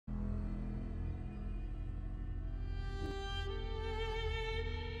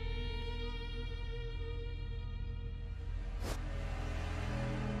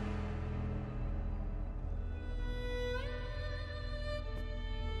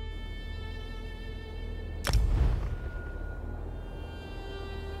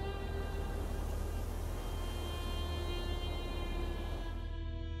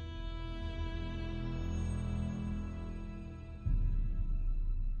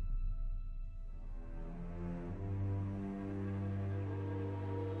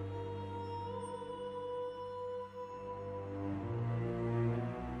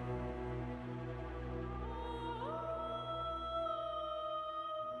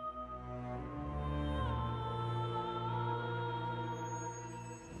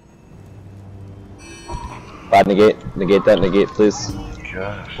negate that, negate please.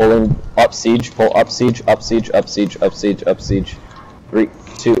 Gosh. Pulling up siege, pull up siege, up siege, up siege, up siege, up siege. 3,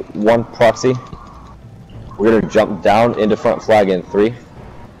 2, 1, proxy. We're gonna jump down into front flag in 3,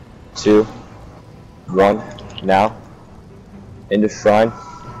 2, 1, now. Into shrine.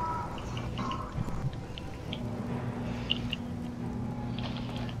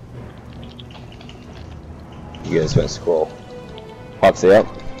 You guys gonna scroll. Proxy up.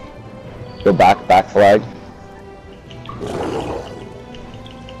 Go back, back flag.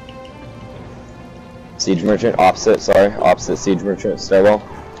 Siege merchant, opposite siege merchant, stairwell.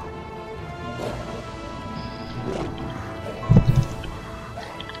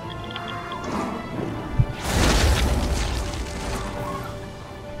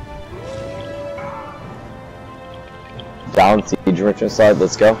 Down, siege merchant side,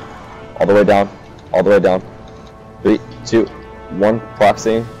 let's go. All the way down, all the way down. 3, 2, 1,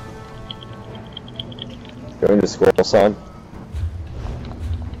 proxy. Going to scroll sign.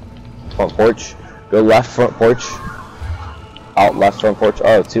 Front porch. Go left front porch. Out left front porch.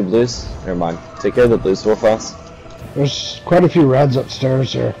 Oh, 2 blues. Never mind. Take care of the blues real fast. There's quite a few reds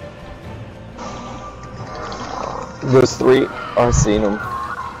upstairs here. Those 3 are seeing them.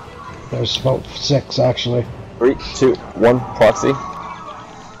 There's about 6 actually. 3, 2, 1, proxy.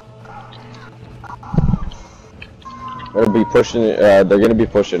 They're gonna be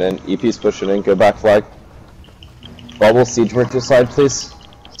pushing in. EP's pushing in. Go back flag. Bubble, siege merchant side, please.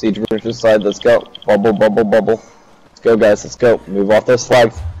 Siege merchant side, let's go. Bubble, bubble, bubble. Let's go, guys, let's go. Move off those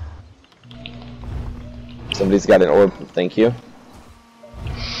flags. Somebody's got an orb, thank you.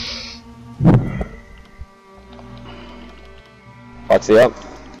 Proxy up.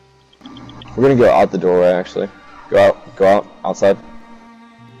 We're gonna go out the doorway, actually. Go out, outside.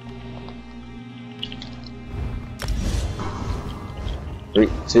 Three,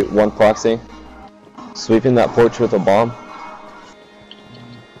 2, 1, proxy. Sweeping that porch with a bomb.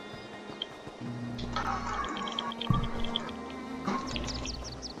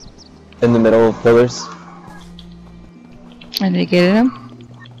 In the middle of pillars. I negated him.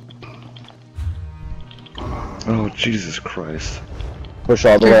 Oh, Jesus Christ. Push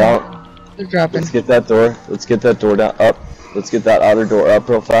all the way out. They're dropping. Let's get that door. Let's get that door down up. Let's get that outer door up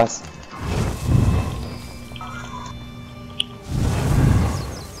real fast.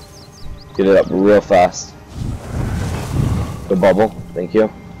 Get it up real fast. The bubble, thank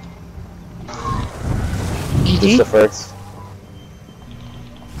you. GG. Just the first.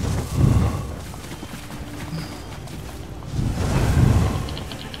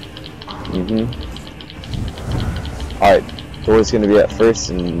 Alright, door's gonna be at first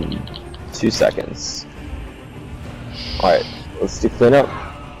in 2 seconds. Alright, let's do cleanup.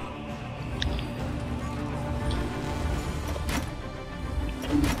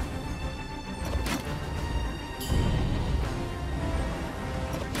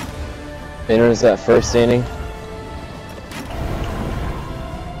 Painter's at first standing.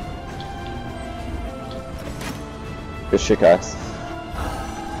 Good shit, guys.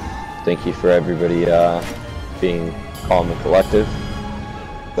 Thank you for everybody being calm and collective,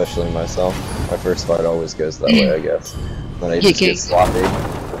 especially myself. My first fight always goes that way, I guess. Then I just get sloppy.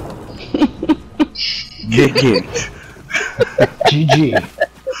 Get kicked. GG.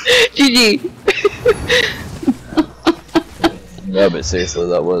 GG. No, but seriously,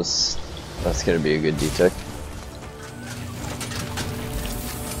 that's gonna be a good D-Tech.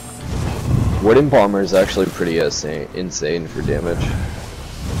 Wooden Bomber is actually pretty insane for damage.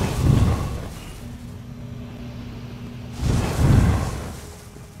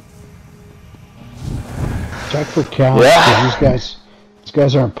 Check for counts. Yeah. These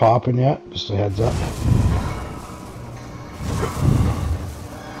guys aren't popping yet. Just a heads up.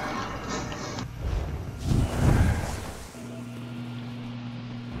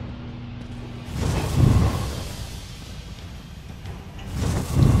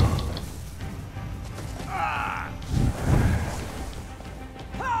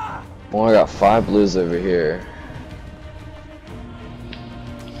 Oh, I got 5 blues over here.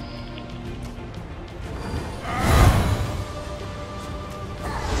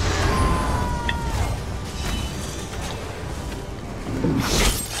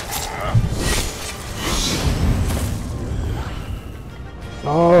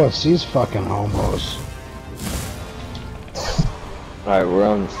 Oh, it's these fucking homos. Alright, we're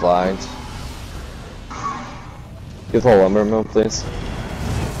on flags. Get the lumber mill, please.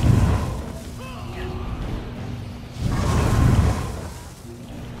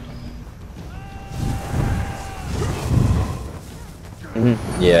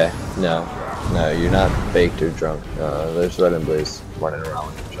 Yeah, no, you're not baked or drunk. There's red and blues running around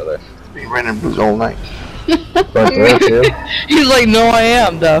with each other. Be running blues all night. Going through it too? He's like, no, I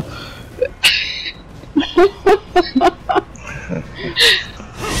am though.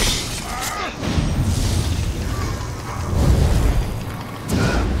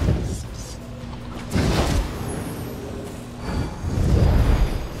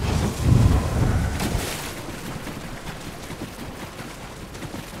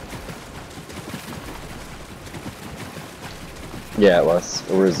 Yeah, it was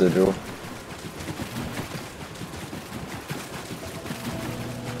a residual.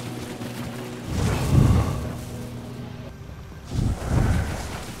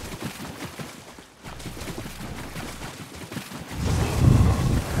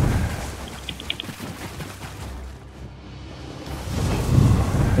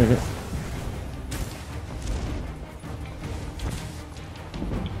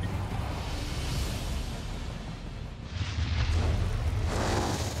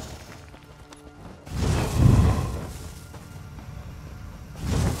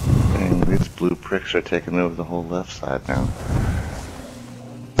 Dang, these blue pricks are taking over the whole left side now.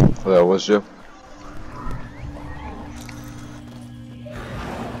 That was you.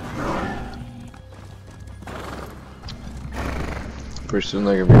 Pretty soon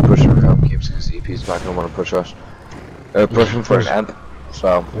they're gonna be pushing around keeps because EP's not gonna want to push us. They're pushing for an amp,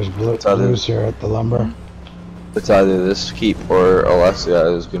 so There's blues here at the lumber. it's either this keep or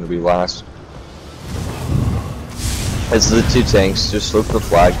Alessia is gonna be last. It's the two tanks, just look the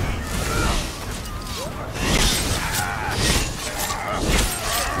flag.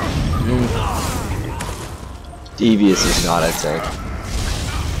 Devious is not a tank.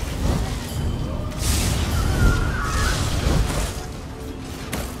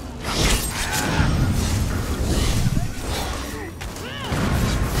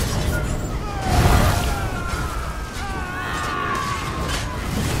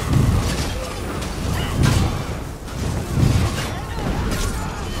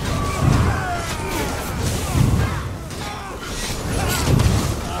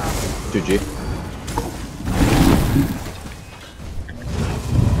 GG.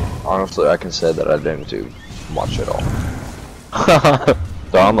 Honestly, I can say that I didn't do much at all.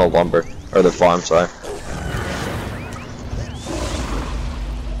 They're on the lumber, or the farm, sorry.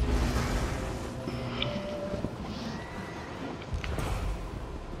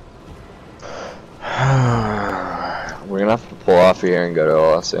 We're gonna have to pull off here and go to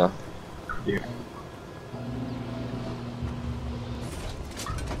Alessia. Yeah.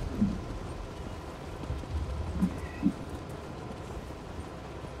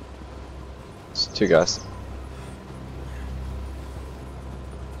 It's two guys.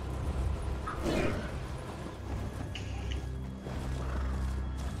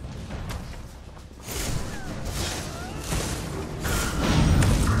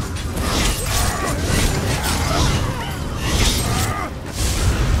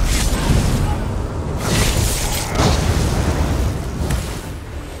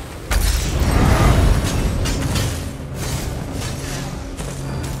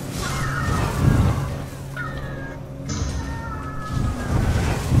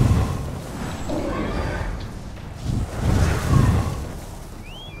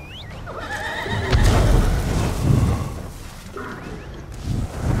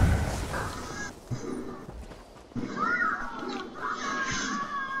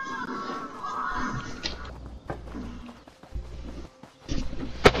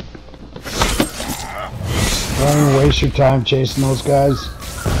 Don't even waste your time chasing those guys.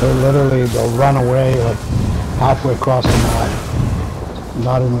 They're literally, they'll run away like halfway across the map.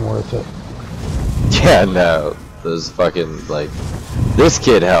 Not even worth it. Yeah, no. Those fucking, like... This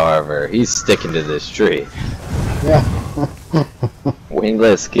kid, however, he's sticking to this tree. Yeah.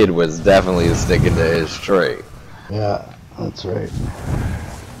 Wingless kid was definitely sticking to his tree. Yeah, that's right.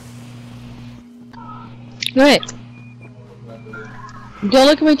 Wait. Don't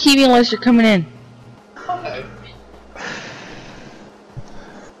look at my TV unless you're coming in.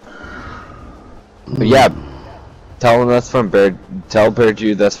 But yeah, tell him that's from Bear. Tell Bear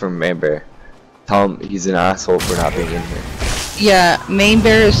Jew that's from Man Bear. Tell him he's an asshole for not being in here. Yeah, Main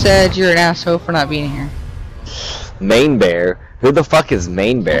Bear said you're an asshole for not being here. Main Bear? Who the fuck is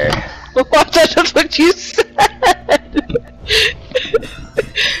Main Bear? That's just what you said.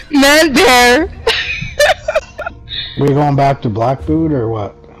 Man Bear. We going back to Black Boot or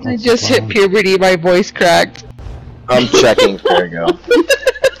what? I just hit puberty. My voice cracked. I'm checking. There you go.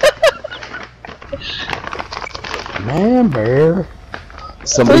 Man Bear.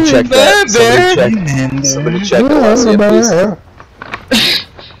 Somebody check that. Somebody check Alessia, please.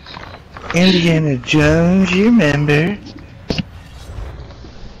 Indiana Jones, you remember?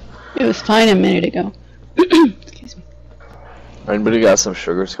 It was fine a minute ago. Excuse me. Anybody got some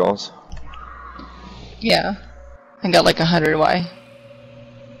sugar skulls? Yeah. I got like 100. Why?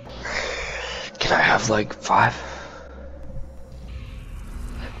 Can I have like 5?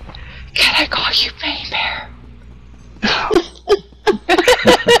 Can I call you Main Bear?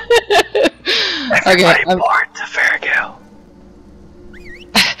 Okay. I'm bored to Farragut.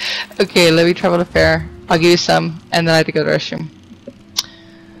 Okay, let me travel to fair. I'll give you some, and then I have to go to the restroom.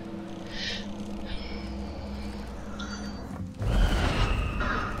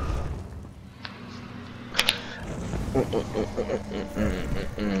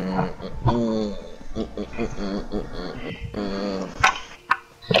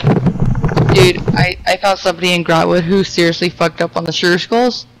 Dude, I found somebody in Grotwood who seriously fucked up on the sugar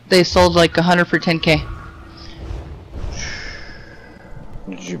skulls. They sold like 100 for 10K.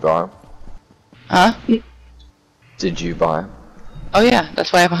 Did you buy 'em? Huh? Did you buy 'em? Oh yeah,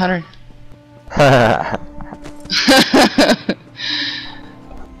 that's why I have 100. Yeah,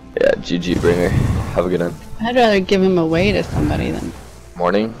 GG Bringer. Have a good one. I'd rather give him away to somebody than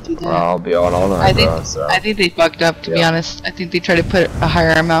Morning? do that. I'll be on all night, bro, so. I think they fucked up, to be Yeah. honest. I think they tried to put a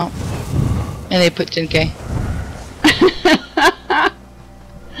higher amount, and they put 10K.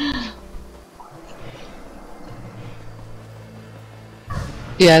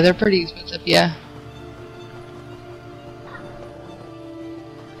 Yeah, they're pretty expensive, yeah.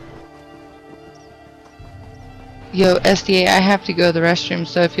 Yo, SDA, I have to go to the restroom,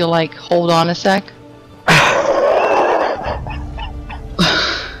 so if you'll like, hold on a sec.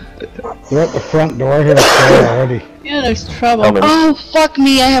 You're at the front door here already. Yeah, there's trouble. Coming. Oh, fuck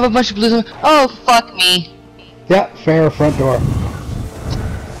me, I have a bunch of blues. Oh, fuck me. Yeah, fair front door.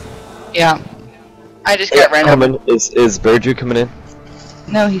 Yeah. I just got ran over. Coming. Is Berju coming in?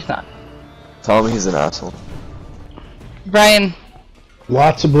 No, he's not. Tell him he's an asshole. Brian,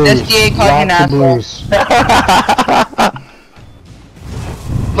 Lots of blues. SDA called you an Lots of asshole. blues.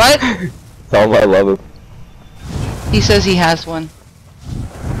 what? Tell him I love him. He says he has one.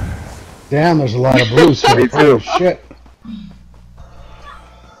 Damn, there's a lot of blues here. Me too. Holy shit.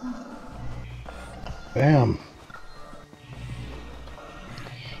 Damn.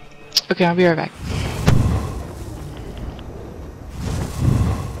 Okay, I'll be right back.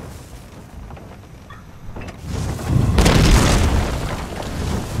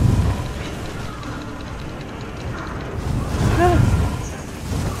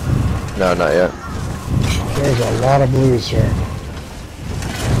 No, not yet. There's a lot of blues here.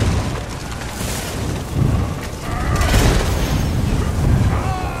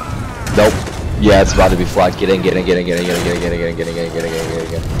 Nope. Yeah, it's about to be flat. Get in, get in, get in, get in, get in, get in, get in, get in, get in, get in, get in,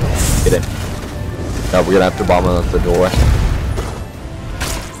 get in, get in. No, we're gonna have to bomb him at the doorway.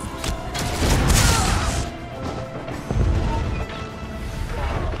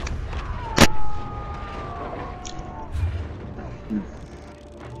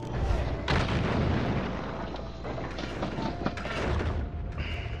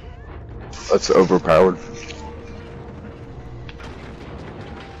 That's overpowered.